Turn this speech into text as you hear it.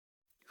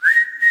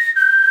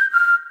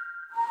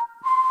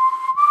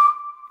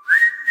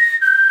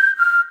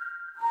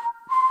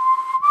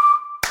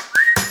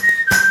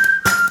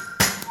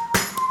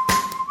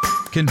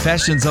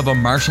Confessions of a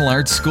Martial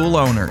Arts School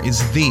Owner is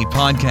the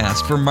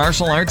podcast for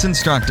martial arts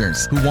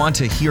instructors who want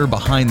to hear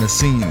behind the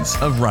scenes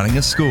of running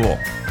a school.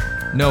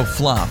 No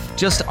fluff,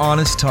 just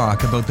honest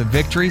talk about the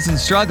victories and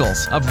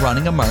struggles of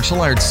running a martial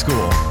arts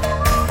school.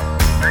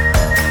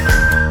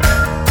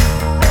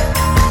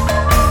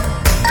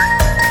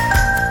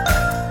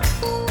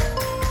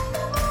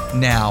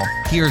 Now,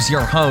 here's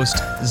your host,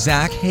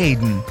 Zach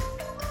Hayden.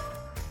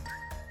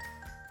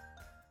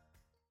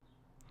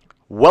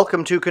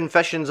 Welcome to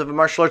Confessions of a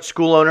Martial Arts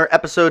School Owner,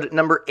 episode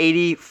number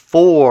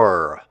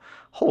 84.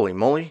 Holy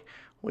moly,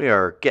 we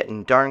are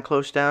getting darn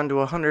close down to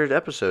 100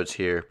 episodes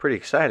here. Pretty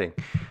exciting.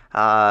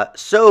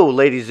 So,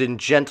 ladies and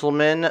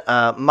gentlemen,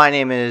 my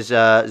name is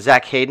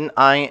Zach Hayden.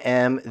 I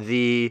am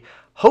the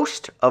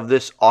host of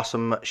this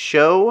awesome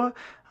show.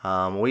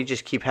 We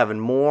just keep having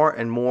more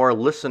and more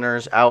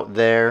listeners out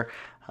there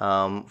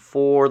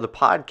for the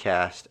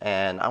podcast,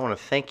 and I want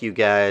to thank you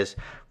guys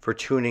for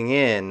tuning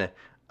in.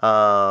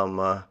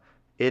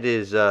 It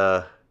is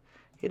a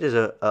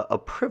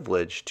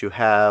privilege to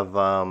have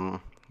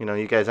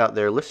you guys out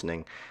there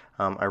listening.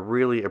 I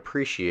really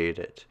appreciate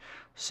it.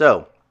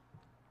 So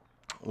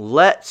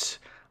let's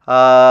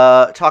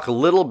talk a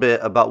little bit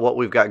about what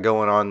we've got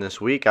going on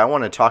this week. I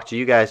want to talk to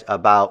you guys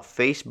about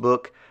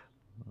Facebook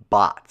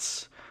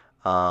bots.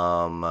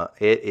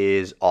 It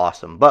is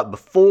awesome. But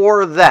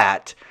before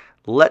that,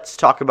 let's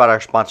talk about our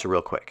sponsor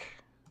real quick.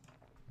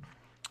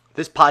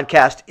 This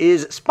podcast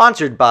is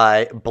sponsored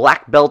by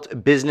Black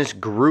Belt Business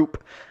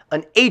Group,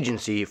 an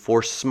agency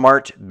for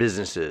smart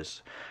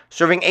businesses,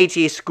 serving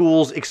ATA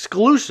schools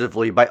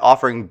exclusively by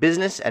offering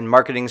business and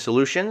marketing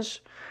solutions,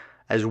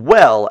 as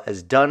well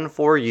as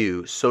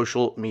done-for-you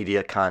social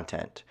media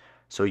content,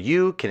 so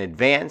you can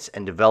advance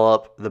and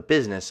develop the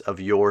business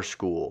of your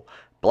school.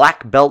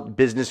 Black Belt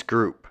Business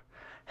Group,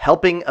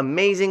 helping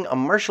amazing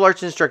martial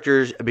arts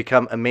instructors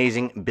become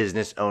amazing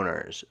business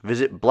owners.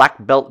 Visit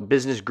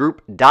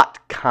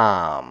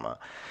blackbeltbusinessgroup.com.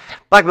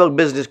 Black Belt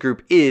Business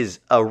Group is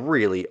a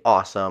really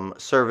awesome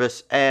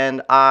service,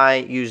 and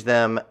I use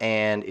them,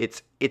 and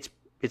it's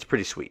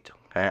pretty sweet.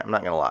 Okay, I'm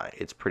not gonna lie,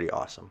 it's pretty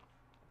awesome.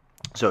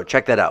 So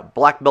check that out,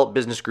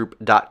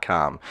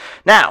 blackbeltbusinessgroup.com.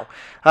 Now,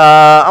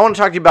 I want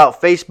to talk to you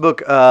about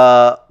Facebook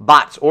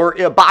bots, or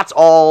bots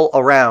all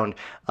around.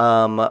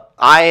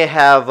 I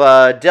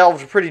have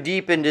delved pretty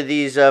deep into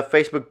these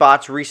Facebook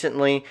bots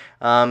recently,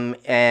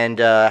 and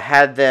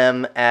had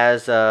them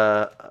as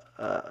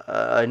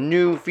a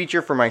new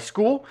feature for my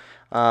school.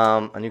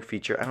 A new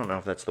feature, I don't know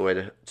if that's the way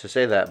to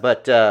say that,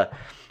 but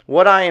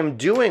what I am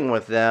doing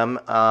with them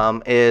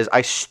is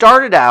I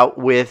started out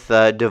with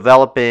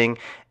developing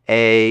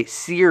a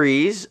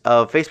series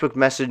of Facebook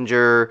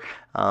Messenger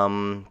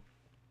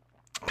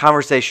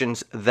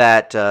conversations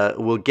that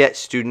will get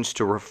students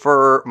to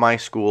refer my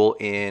school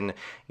in,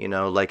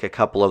 like a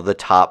couple of the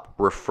top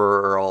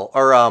referral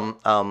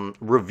or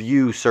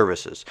review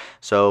services.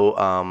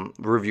 So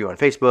review on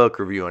Facebook,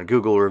 review on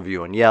Google,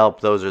 review on Yelp.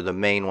 Those are the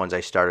main ones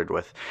I started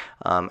with,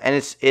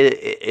 and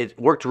it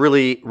worked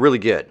really, really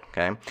good.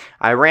 Okay,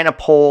 I ran a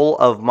poll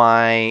of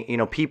my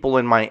people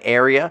in my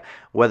area,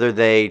 whether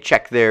they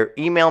check their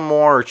email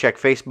more or check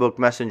Facebook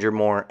Messenger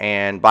more,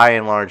 and by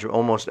and large,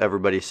 almost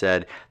everybody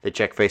said they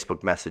check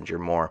Facebook Messenger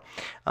more.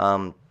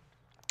 And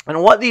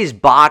what these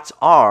bots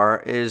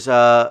are is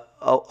a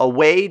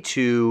way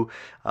to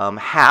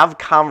have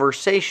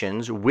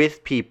conversations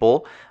with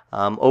people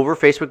over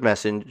Facebook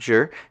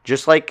Messenger,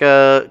 just like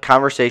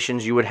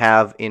conversations you would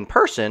have in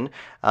person,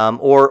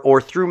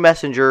 or through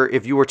Messenger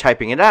if you were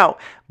typing it out.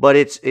 But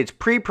it's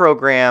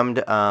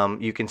pre-programmed.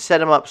 You can set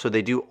them up so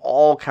they do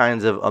all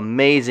kinds of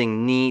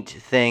amazing, neat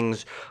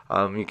things.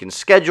 You can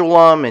schedule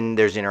them, and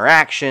there's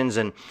interactions,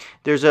 and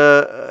there's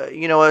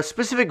a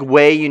specific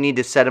way you need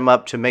to set them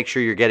up to make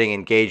sure you're getting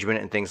engagement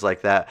and things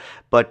like that.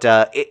 But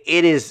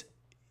it is.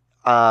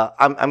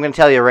 I'm going to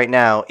tell you right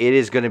now, it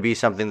is going to be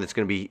something that's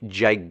going to be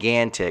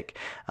gigantic,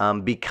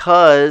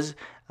 because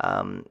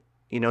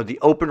the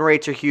open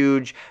rates are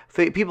huge.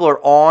 People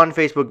are on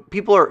Facebook.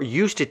 People are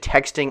used to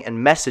texting and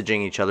messaging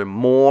each other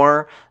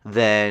more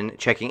than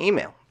checking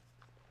email.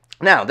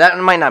 Now, that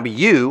might not be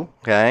you,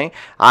 okay?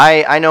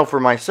 I know for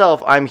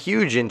myself, I'm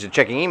huge into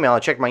checking email. I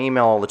check my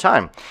email all the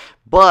time.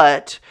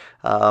 But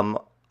I'm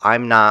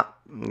not,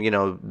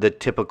 the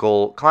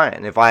typical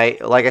client. And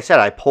like I said,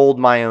 I polled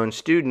my own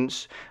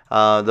students,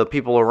 the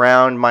people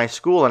around my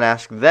school, and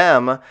asked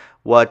them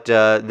what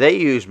they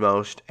use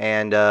most,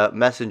 and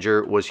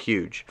Messenger was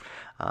huge.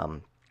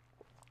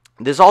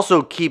 This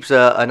also keeps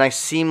a nice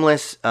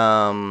seamless,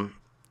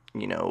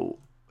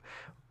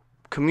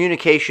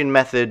 communication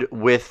method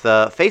with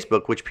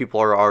Facebook, which people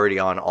are already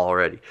on.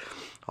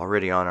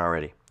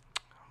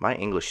 My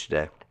English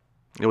today.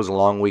 It was a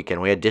long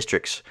weekend. We had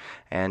districts,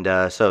 and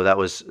so that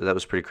was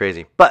pretty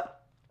crazy.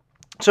 But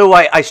so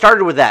I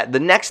started with that. The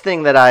next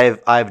thing that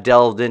I've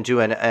delved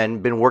into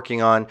and been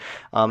working on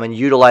and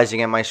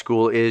utilizing at my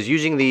school is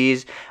using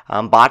these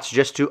bots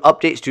just to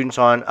update students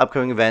on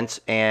upcoming events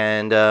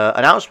and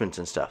announcements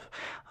and stuff.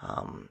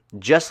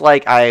 Just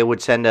like I would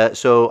send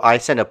I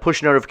send a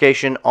push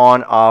notification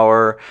on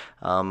our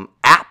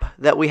app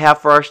that we have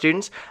for our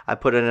students. I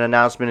put an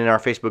announcement in our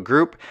Facebook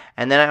group,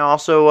 and then I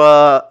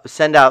also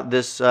send out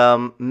this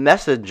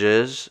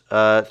messages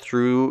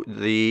through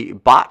the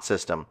bot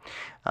system,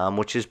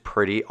 which is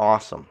pretty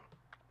awesome.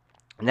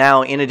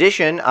 Now, in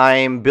addition,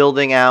 I'm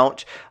building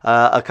out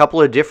a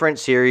couple of different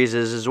series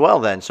as well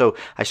then. So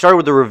I started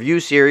with the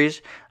review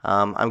series.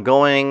 I'm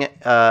going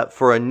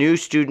for a new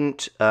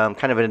student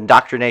kind of an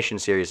indoctrination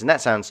series.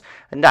 And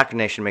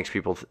indoctrination makes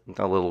people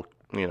a little,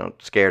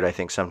 scared, I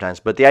think, sometimes.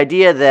 But the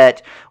idea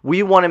that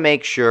we want to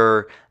make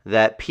sure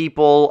that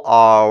people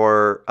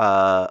are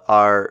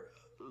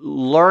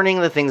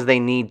learning the things they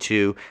need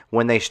to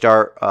when they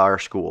start our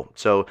school.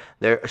 So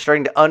they're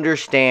starting to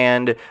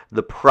understand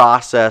the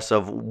process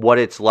of what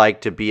it's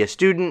like to be a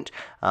student,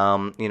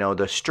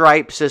 the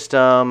stripe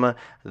system,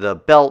 the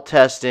belt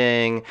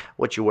testing,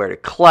 what you wear to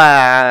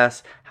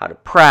class, how to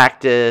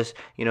practice,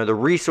 the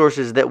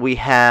resources that we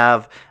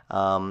have,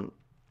 and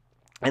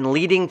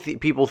leading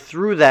people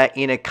through that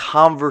in a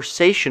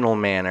conversational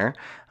manner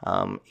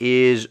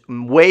is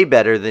way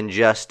better than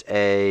just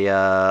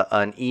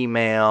an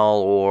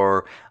email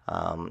or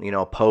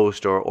a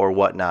post or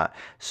whatnot.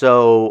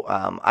 So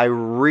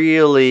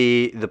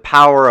the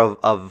power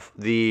of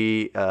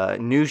the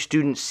new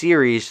student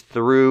series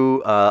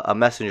through a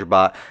messenger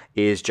bot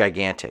is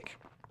gigantic.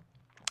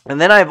 And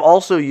then I've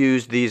also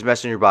used these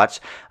messenger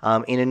bots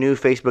in a new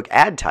Facebook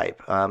ad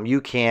type.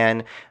 You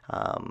can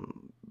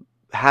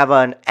have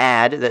an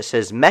ad that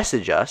says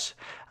message us,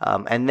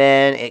 and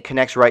then it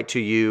connects right to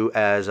you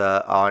as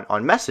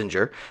on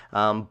Messenger.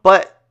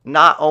 But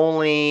not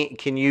only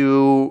can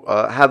you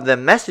have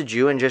them message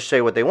you and just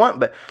say what they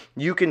want, but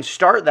you can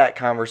start that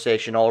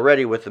conversation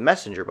already with the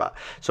messenger bot.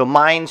 So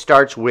mine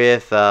starts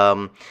with,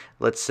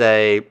 let's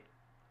say,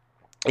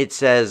 it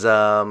says,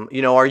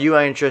 are you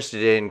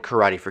interested in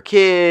karate for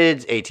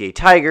kids, ATA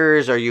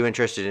Tigers? Are you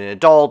interested in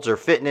adults or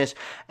fitness?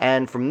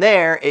 And from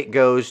there, it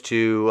goes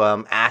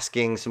to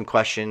asking some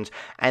questions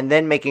and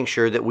then making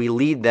sure that we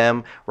lead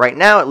them. Right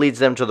now, it leads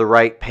them to the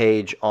right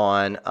page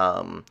on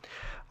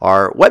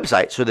our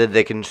website so that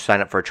they can sign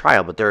up for a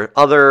trial. But there are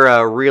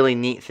other really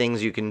neat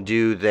things you can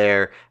do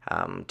there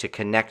to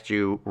connect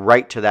you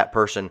right to that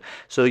person.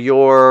 So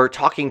you're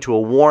talking to a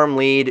warm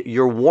lead.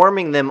 You're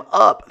warming them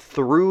up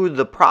through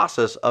the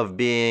process of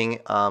being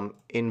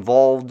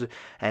involved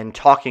and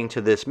talking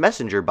to this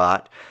messenger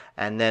bot.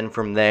 And then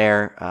from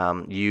there,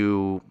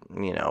 you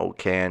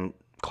can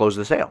close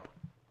the sale.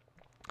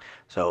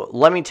 So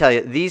let me tell you,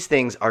 these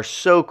things are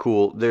so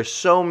cool. There's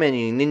so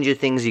many ninja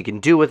things you can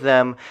do with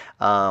them.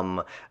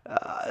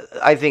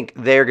 I think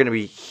they're going to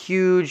be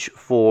huge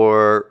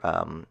for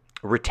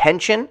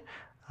retention.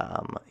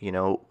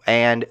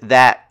 And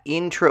that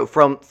intro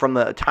from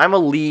the time a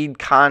lead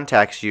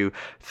contacts you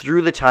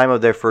through the time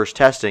of their first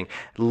testing,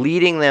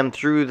 leading them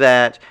through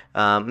that,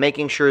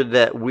 making sure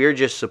that we're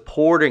just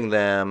supporting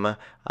them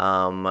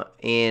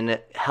in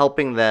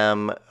helping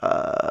them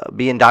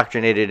be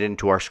indoctrinated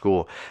into our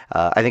school.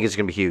 I think it's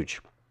going to be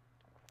huge.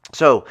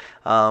 So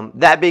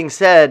that being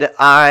said,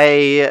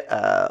 I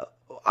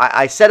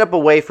set up a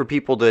way for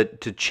people to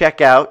check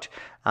out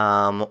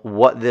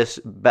what this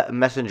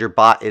messenger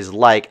bot is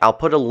like. I'll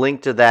put a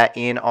link to that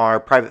in our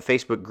private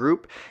Facebook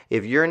group.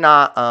 If you're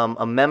not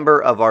a member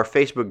of our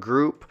Facebook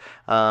group,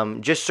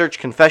 just search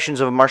Confessions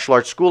of a Martial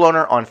Arts School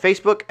Owner on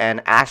Facebook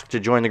and ask to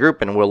join the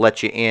group, and we'll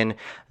let you in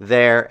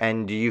there.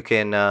 And you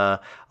can,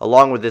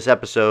 along with this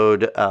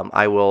episode,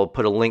 I will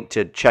put a link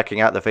to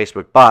checking out the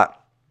Facebook bot.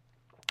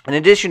 In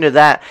addition to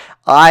that,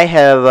 I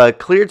have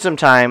cleared some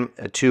time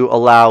to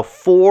allow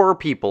 4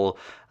 people.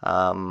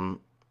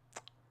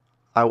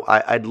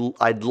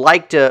 I'd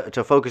like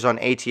to focus on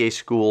ATA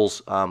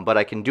schools, but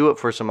I can do it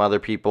for some other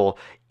people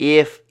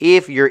if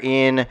you're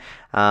in,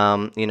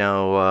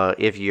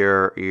 if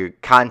you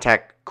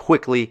contact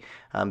quickly,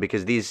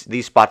 because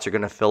these spots are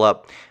going to fill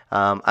up.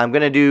 I'm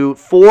going to do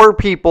 4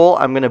 people.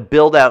 I'm going to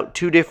build out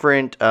 2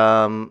 different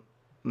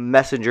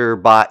messenger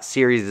bot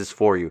series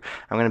for you.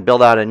 I'm going to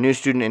build out a new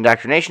student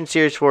indoctrination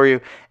series for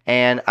you,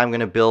 and I'm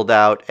going to build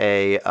out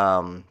a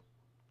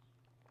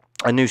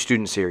new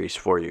student series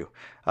for you.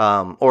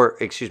 A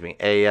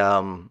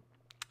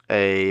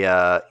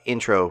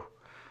intro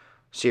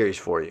series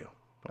for you.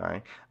 All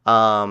right.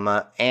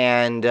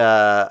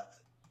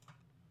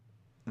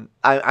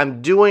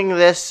 I'm doing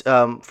this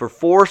for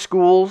 4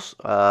 schools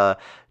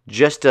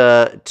just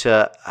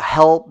to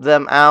help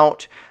them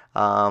out.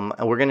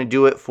 And we're going to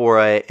do it for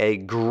a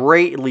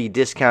greatly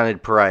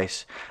discounted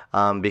price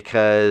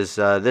because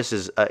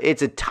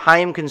it's a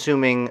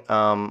time-consuming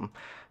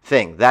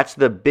thing. That's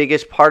the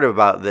biggest part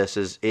about this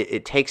is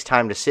it takes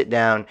time to sit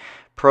down,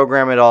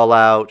 program it all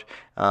out,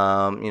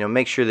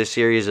 make sure the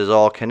series is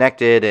all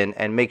connected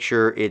and make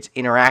sure it's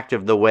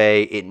interactive the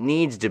way it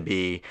needs to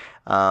be.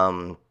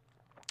 So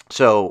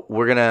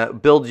we're going to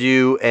build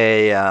you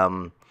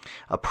a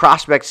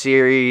prospect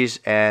series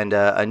and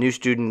a new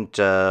student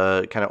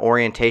kind of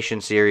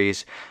orientation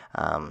series.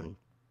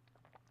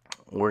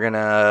 We're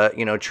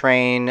gonna,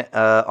 train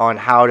on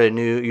how to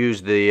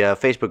use the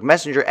Facebook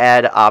Messenger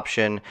ad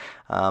option,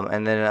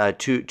 and then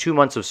 2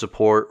 months of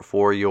support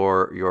for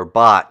your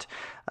bot.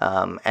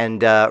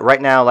 And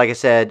right now, like I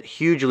said,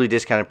 hugely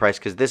discounted price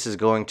because this is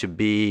going to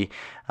be,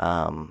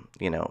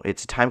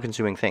 it's a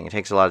time-consuming thing. It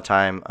takes a lot of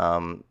time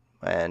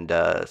and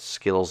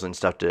skills and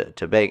stuff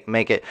to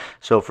make it.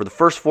 So for the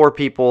first 4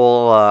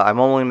 people,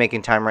 I'm only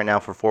making time right now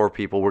for 4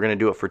 people. We're going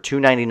to do it for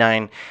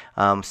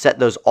 $2.99. Set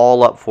those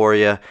all up for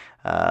you.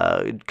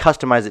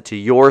 Customize it to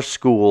your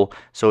school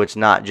so it's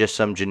not just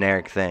some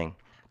generic thing.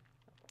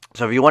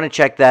 So if you want to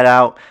check that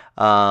out,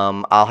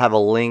 I'll have a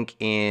link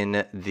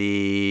in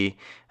the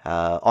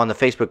on the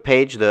Facebook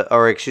page, the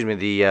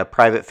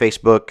private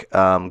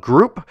Facebook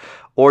group,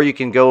 or you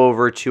can go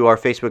over to our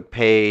Facebook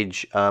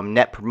page,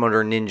 Net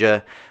Promoter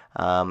Ninja,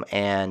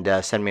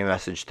 and send me a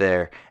message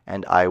there,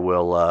 and I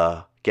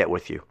will get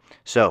with you.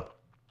 So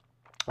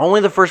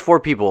only the first 4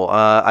 people.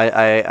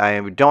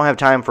 I don't have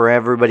time for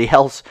everybody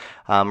else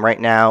right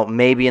now.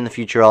 Maybe in the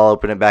future I'll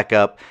open it back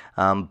up,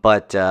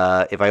 but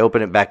if I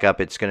open it back up,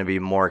 it's going to be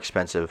more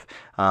expensive.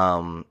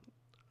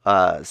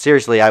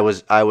 Seriously, I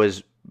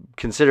was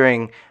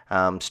considering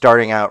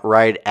starting out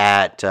right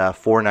at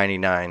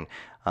 $4.99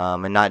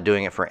 and not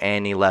doing it for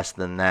any less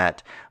than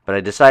that. But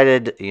I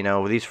decided,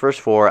 with these first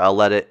 4, I'll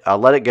let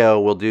it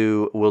go. We'll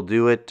do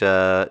it,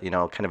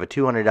 kind of a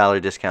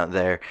 $200 discount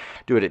there.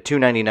 Do it at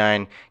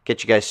 $2.99.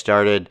 Get you guys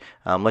started.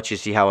 Let you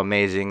see how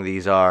amazing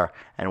these are,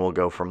 and we'll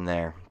go from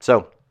there.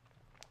 So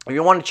if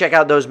you want to check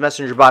out those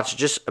messenger bots,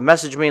 just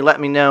message me.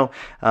 Let me know.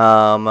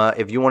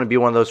 If you want to be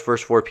one of those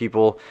first 4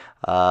 people,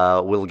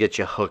 we'll get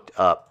you hooked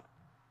up.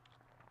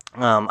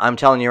 I'm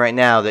telling you right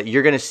now that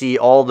you're going to see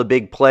all the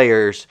big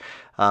players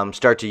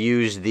start to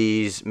use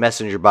these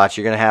messenger bots.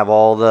 You're going to have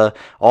all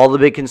the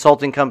big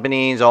consulting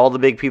companies, all the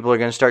big people are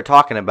going to start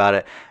talking about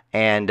it.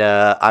 And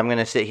I'm going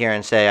to sit here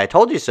and say, I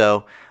told you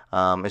so,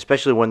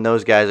 especially when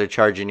those guys are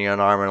charging you an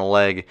arm and a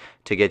leg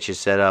to get you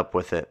set up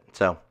with it.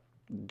 So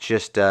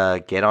just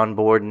get on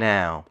board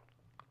now.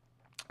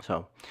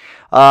 So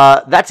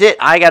that's it.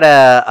 I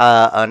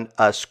got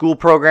a school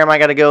program I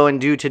got to go and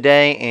do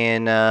today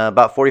in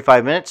about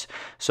 45 minutes.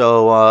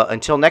 So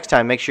until next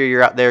time, make sure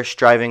you're out there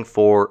striving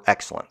for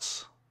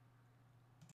excellence.